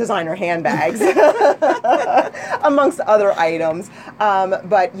on the designer handbags, amongst other items.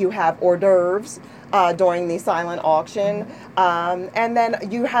 But you have hors d'oeuvres during the silent auction, and then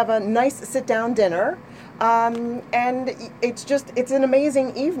you have a nice sit-down dinner. And it's an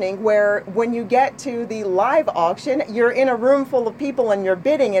amazing evening where when you get to the live auction, you're in a room full of people and you're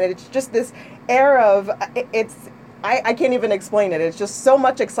bidding, and it's just this air of, I can't even explain it. It's just so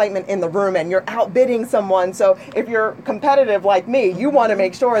much excitement in the room, and you're outbidding someone. So if you're competitive like me, you want to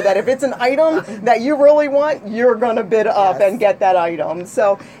make sure that if it's an item that you really want, you're going to bid up and get that item.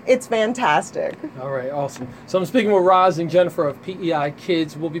 So it's fantastic. All right, awesome. So I'm speaking with Roz and Jennifer of PEI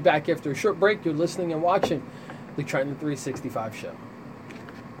Kids. We'll be back after a short break. You're listening and watching the Trenton 365 show.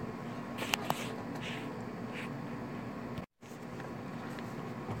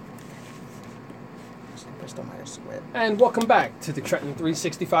 And welcome back to the Trenton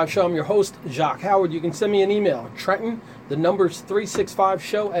 365 show. I'm your host, Jacque Howard. You can send me an email, Trenton, the numbers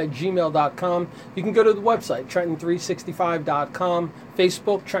 365show@gmail.com. You can go to the website, Trenton365.com,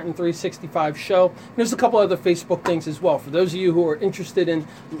 Facebook, Trenton 365 Show. And there's a couple other Facebook things as well. For those of you who are interested in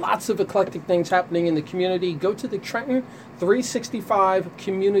lots of eclectic things happening in the community, go to the Trenton 365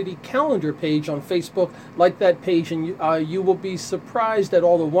 community calendar page on Facebook. Like that page, and you will be surprised at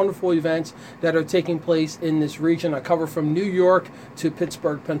all the wonderful events that are taking place in this region. I cover from New York to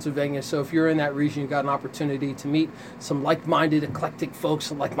Pittsburgh, Pennsylvania. So if you're in that region, you've got an opportunity to meet some like-minded, eclectic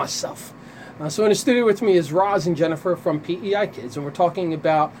folks like myself. So in the studio with me is Roz and Jennifer from PEI Kids, and we're talking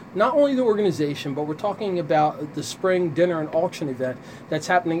about not only the organization, but we're talking about the spring dinner and auction event that's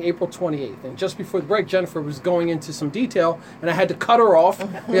happening April 28th. And just before the break, Jennifer was going into some detail, and I had to cut her off.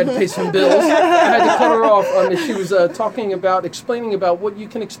 We had to pay some bills. I had to cut her off. She was explaining about what you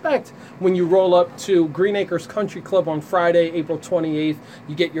can expect when you roll up to Green Acres Country Club on Friday, April 28th.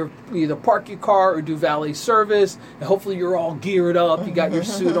 You get either park your car or do valet service, and hopefully you're all geared up. You got your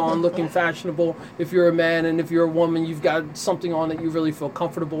suit on, looking fashionable. If you're a man, and if you're a woman, you've got something on that you really feel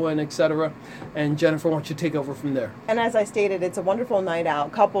comfortable in, etc. And Jennifer, why don't you take over from there? And as I stated, it's a wonderful night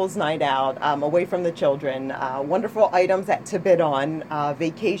out, couples night out, away from the children. Wonderful items to bid on,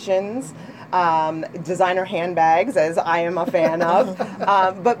 vacations, designer handbags, as I am a fan of.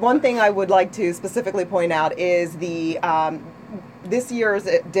 But one thing I would like to specifically point out is this year's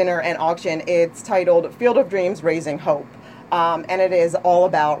dinner and auction. It's titled Field of Dreams, Raising Hope. And it is all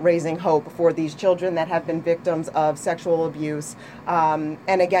about raising hope for these children that have been victims of sexual abuse, and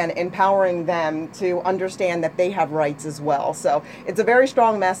again, empowering them to understand that they have rights as well. So it's a very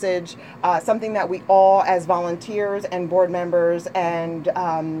strong message, something that we all as volunteers and board members and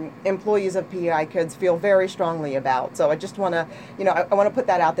employees of PEI Kids feel very strongly about. So I just want to, I want to put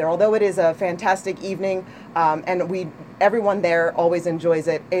that out there. Although it is a fantastic evening, and everyone there always enjoys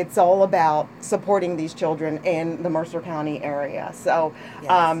it, it's all about supporting these children in the Mercer County area. So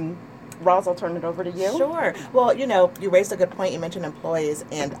yes. Roz, I'll turn it over to you. Sure. Well, you raised a good point. You mentioned employees,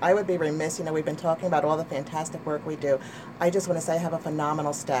 and I would be remiss, we've been talking about all the fantastic work we do. I just want to say I have a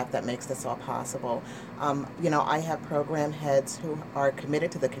phenomenal staff that makes this all possible. I have program heads who are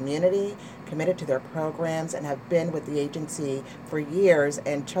committed to the community, committed to their programs, and have been with the agency for years,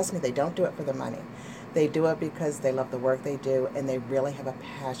 and trust me, they don't do it for the money. They do it because they love the work they do, and they really have a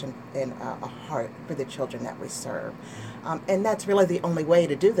passion and a heart for the children that we serve. And that's really the only way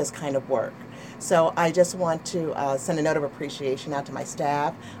to do this kind of work. So I just want to send a note of appreciation out to my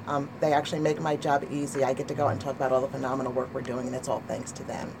staff. They actually make my job easy. I get to go out and talk about all the phenomenal work we're doing, and it's all thanks to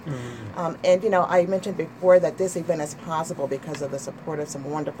them. And I mentioned before that this event is possible because of the support of some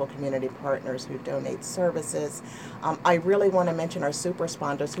wonderful community partners who donate services. I really want to mention our super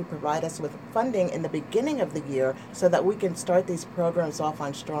sponsors who provide us with funding in the beginning of the year so that we can start these programs off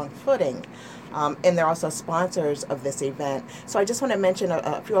on strong footing. And they're also sponsors of this event. So I just want to mention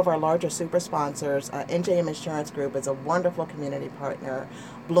a few of our larger super sponsors. NJM Insurance Group is a wonderful community partner.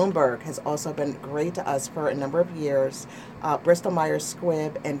 Bloomberg has also been great to us for a number of years. Bristol Myers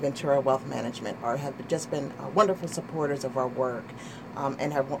Squibb and Ventura Wealth Management have just been wonderful supporters of our work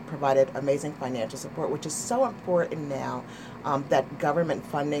and have provided amazing financial support, which is so important now that government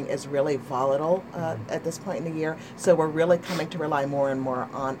funding is really volatile at this point in the year. So we're really coming to rely more and more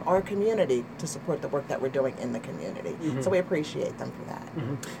on our community to support the work that we're doing in the community. So we appreciate them for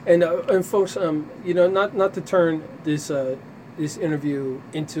that. And folks, not to turn this interview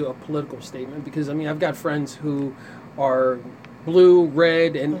into a political statement, because I've got friends who are blue,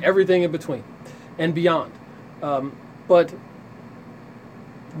 red, and everything in between and beyond. But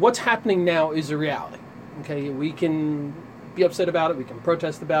what's happening now is a reality. Okay, we can be upset about it, we can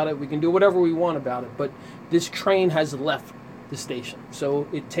protest about it, we can do whatever we want about it, but this train has left the station. So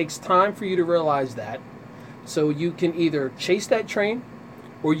it takes time for you to realize that. So you can either chase that train,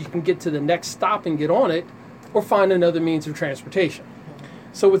 or you can get to the next stop and get on it, or find another means of transportation.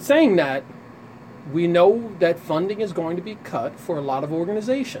 So with saying that, we know that funding is going to be cut for a lot of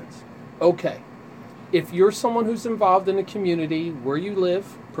organizations. Okay, if you're someone who's involved in a community where you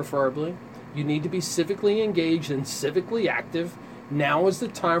live, preferably, you need to be civically engaged and civically active. Now is the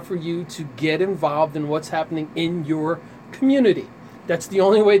time for you to get involved in what's happening in your community. That's the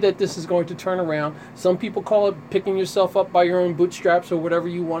only way that this is going to turn around. Some people call it picking yourself up by your own bootstraps or whatever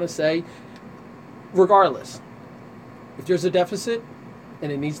you want to say. Regardless, if there's a deficit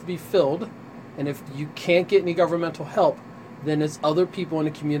and it needs to be filled, and if you can't get any governmental help, then it's other people in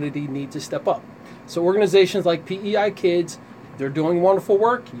the community need to step up. So organizations like PEI Kids, they're doing wonderful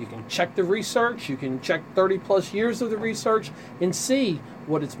work. You can check the research. You can check 30 plus years of the research and see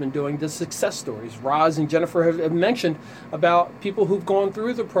what it's been doing, the success stories. Roz and Jennifer have mentioned about people who've gone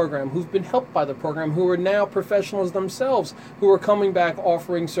through the program, who've been helped by the program, who are now professionals themselves, who are coming back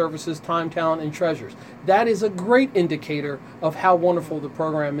offering services, time, talent, and treasures. That is a great indicator of how wonderful the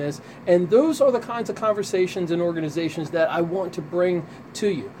program is. And those are the kinds of conversations and organizations that I want to bring to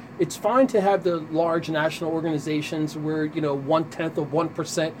you. It's fine to have the large national organizations where 1/10 of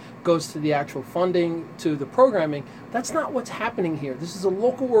 1% goes to the actual funding, to the programming. That's not what's happening here. This is a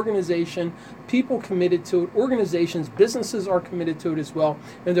local organization, people committed to it, organizations, businesses are committed to it as well,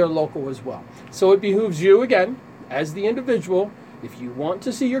 and they're local as well. So it behooves you, again, as the individual, if you want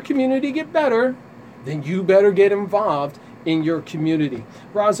to see your community get better, then you better get involved in your community.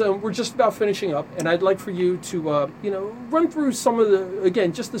 Roz, we're just about finishing up, and I'd like for you to, run through some of the,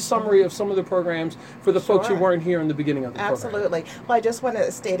 again, just the summary of some of the programs for the folks who weren't here in the beginning of the program. Absolutely. Well, I just want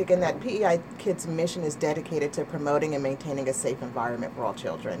to state again that PEI Kids' mission is dedicated to promoting and maintaining a safe environment for all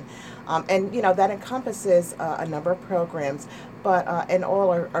children. And that encompasses a number of programs, but and all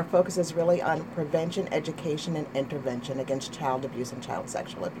our focus is really on prevention, education, and intervention against child abuse and child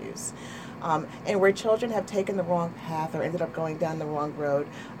sexual abuse. And where children have taken the wrong path or ended up going down the wrong road,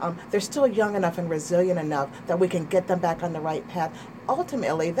 they're still young enough and resilient enough that we can get them back on the right path.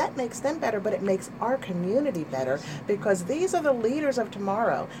 Ultimately, that makes them better, but it makes our community better because these are the leaders of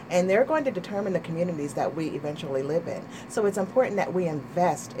tomorrow, and they're going to determine the communities that we eventually live in. So it's important that we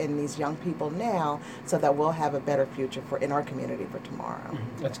invest in these young people now so that we'll have a better future in our community for tomorrow.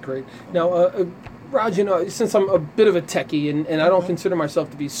 That's great. Now, Raj, since I'm a bit of a techie and I don't consider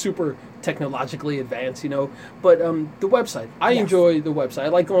myself to be super technologically advanced, but the website, I enjoy the website. I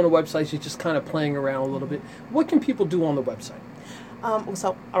like going to websites, just kind of playing around a little bit. What can people do on the website?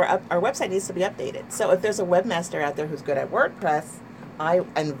 So our website needs to be updated. So if there's a webmaster out there who's good at WordPress, I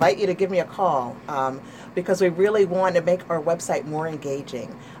invite you to give me a call because we really want to make our website more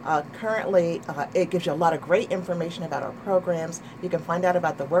engaging. Currently, it gives you a lot of great information about our programs. You can find out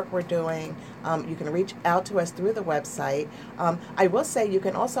about the work we're doing. You can reach out to us through the website. I will say you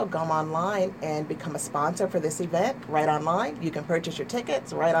can also go online and become a sponsor for this event right online. You can purchase your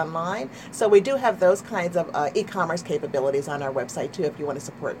tickets right online. So we do have those kinds of e-commerce capabilities on our website too if you want to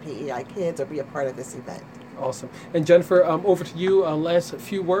support PEI Kids or be a part of this event. Awesome. And Jennifer, over to you. Last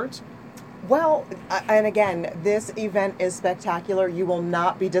few words. Well, and again, this event is spectacular. You will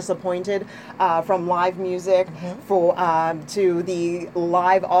not be disappointed. From live music to the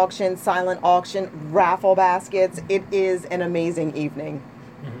live auction, silent auction, raffle baskets. It is an amazing evening.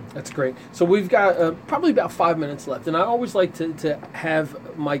 That's great. So we've got probably about 5 minutes left, and I always like to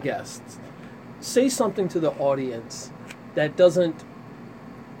have my guests say something to the audience that doesn't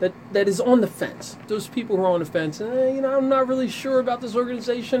that is on the fence. Those people who are on the fence, and I'm not really sure about this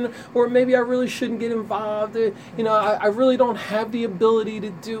organization, or maybe I really shouldn't get involved. I really don't have the ability to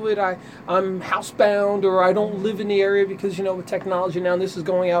do it. I'm housebound, or I don't live in the area because with technology now, this is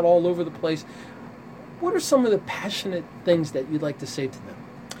going out all over the place. What are some of the passionate things that you'd like to say to them?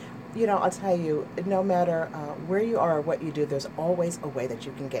 I'll tell you, no matter where you are or what you do, there's always a way that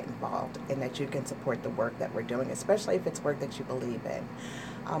you can get involved and that you can support the work that we're doing, especially if it's work that you believe in.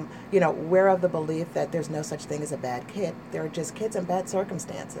 We're of the belief that there's no such thing as a bad kid. There are just kids in bad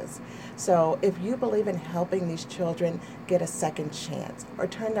circumstances. So if you believe in helping these children get a second chance or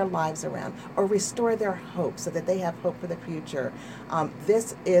turn their lives around or restore their hope so that they have hope for the future,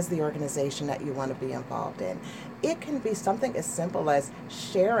 this is the organization that you want to be involved in. It can be something as simple as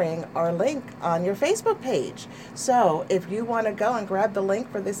sharing our link on your Facebook page. So if you want to go and grab the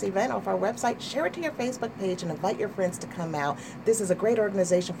link for this event off our website, share it to your Facebook page and invite your friends to come out. This is a great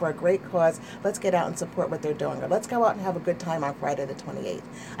organization for a great cause. Let's get out and support what they're doing. Or let's go out and have a good time on Friday the 28th.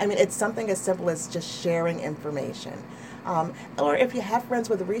 I mean, it's something as simple as just sharing information. Or if you have friends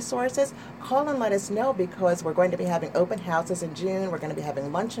with resources, call and let us know because we're going to be having open houses in June. We're going to be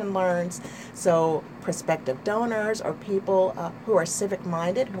having lunch and learns. So prospective donors or people who are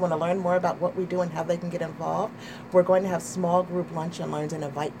civic-minded, who want to learn more about what we do and how they can get involved, we're going to have small group lunch and learns and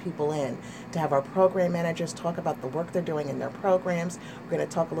invite people in to have our program managers talk about the work they're doing in their programs. We're going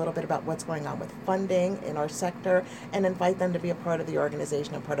to talk a little bit about what's going on with funding in our sector and invite them to be a part of the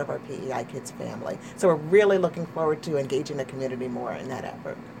organization and part of our PEI Kids family. So we're really looking forward to engaging the community more in that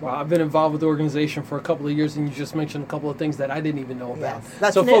effort. Well, I've been involved with the organization for a couple of years, and you just mentioned a couple of things that I didn't even know about. Yes,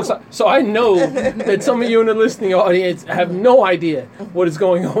 that's so, new. folks, so I know that some of you in the listening audience have no idea what is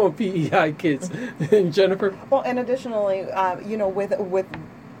going on with PEI Kids. And Jennifer? Well, and additionally, with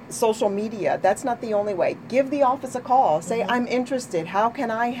social media, that's not the only way. Give the office a call. Say, I'm interested. How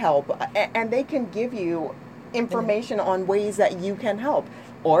can I help? And they can give you information on ways that you can help.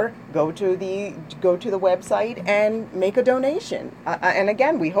 Or go to the website and make a donation. And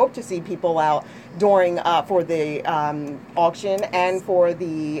again, we hope to see people out during for the auction and for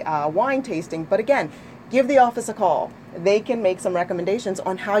the wine tasting. But again, give the office a call. They can make some recommendations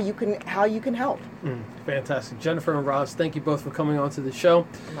on how you can help. Fantastic. Jennifer and Roz, thank you both for coming on to the show.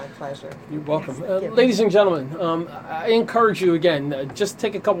 My pleasure. You're welcome. Yes, ladies and gentlemen, I encourage you again, just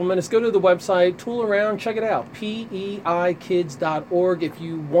take a couple minutes, go to the website, tool around, check it out, peikids.org. If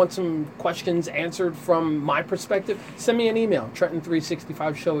you want some questions answered from my perspective, send me an email,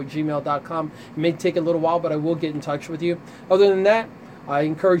 trenton365show@gmail.com. It may take a little while, but I will get in touch with you. Other than that, I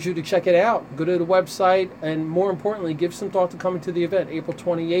encourage you to check it out. Go to the website, and more importantly, give some thought to coming to the event, April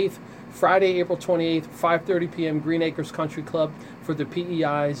 28th, Friday, April 28th, 5:30 p.m., Green Acres Country Club for the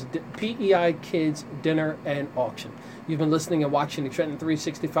PEI Kids Dinner and Auction. You've been listening and watching the Trenton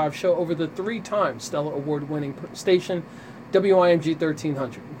 365 show over the 3-time Stellar Award-winning station, WIMG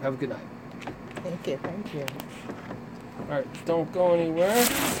 1300. Have a good night. Thank you. All right, don't go anywhere.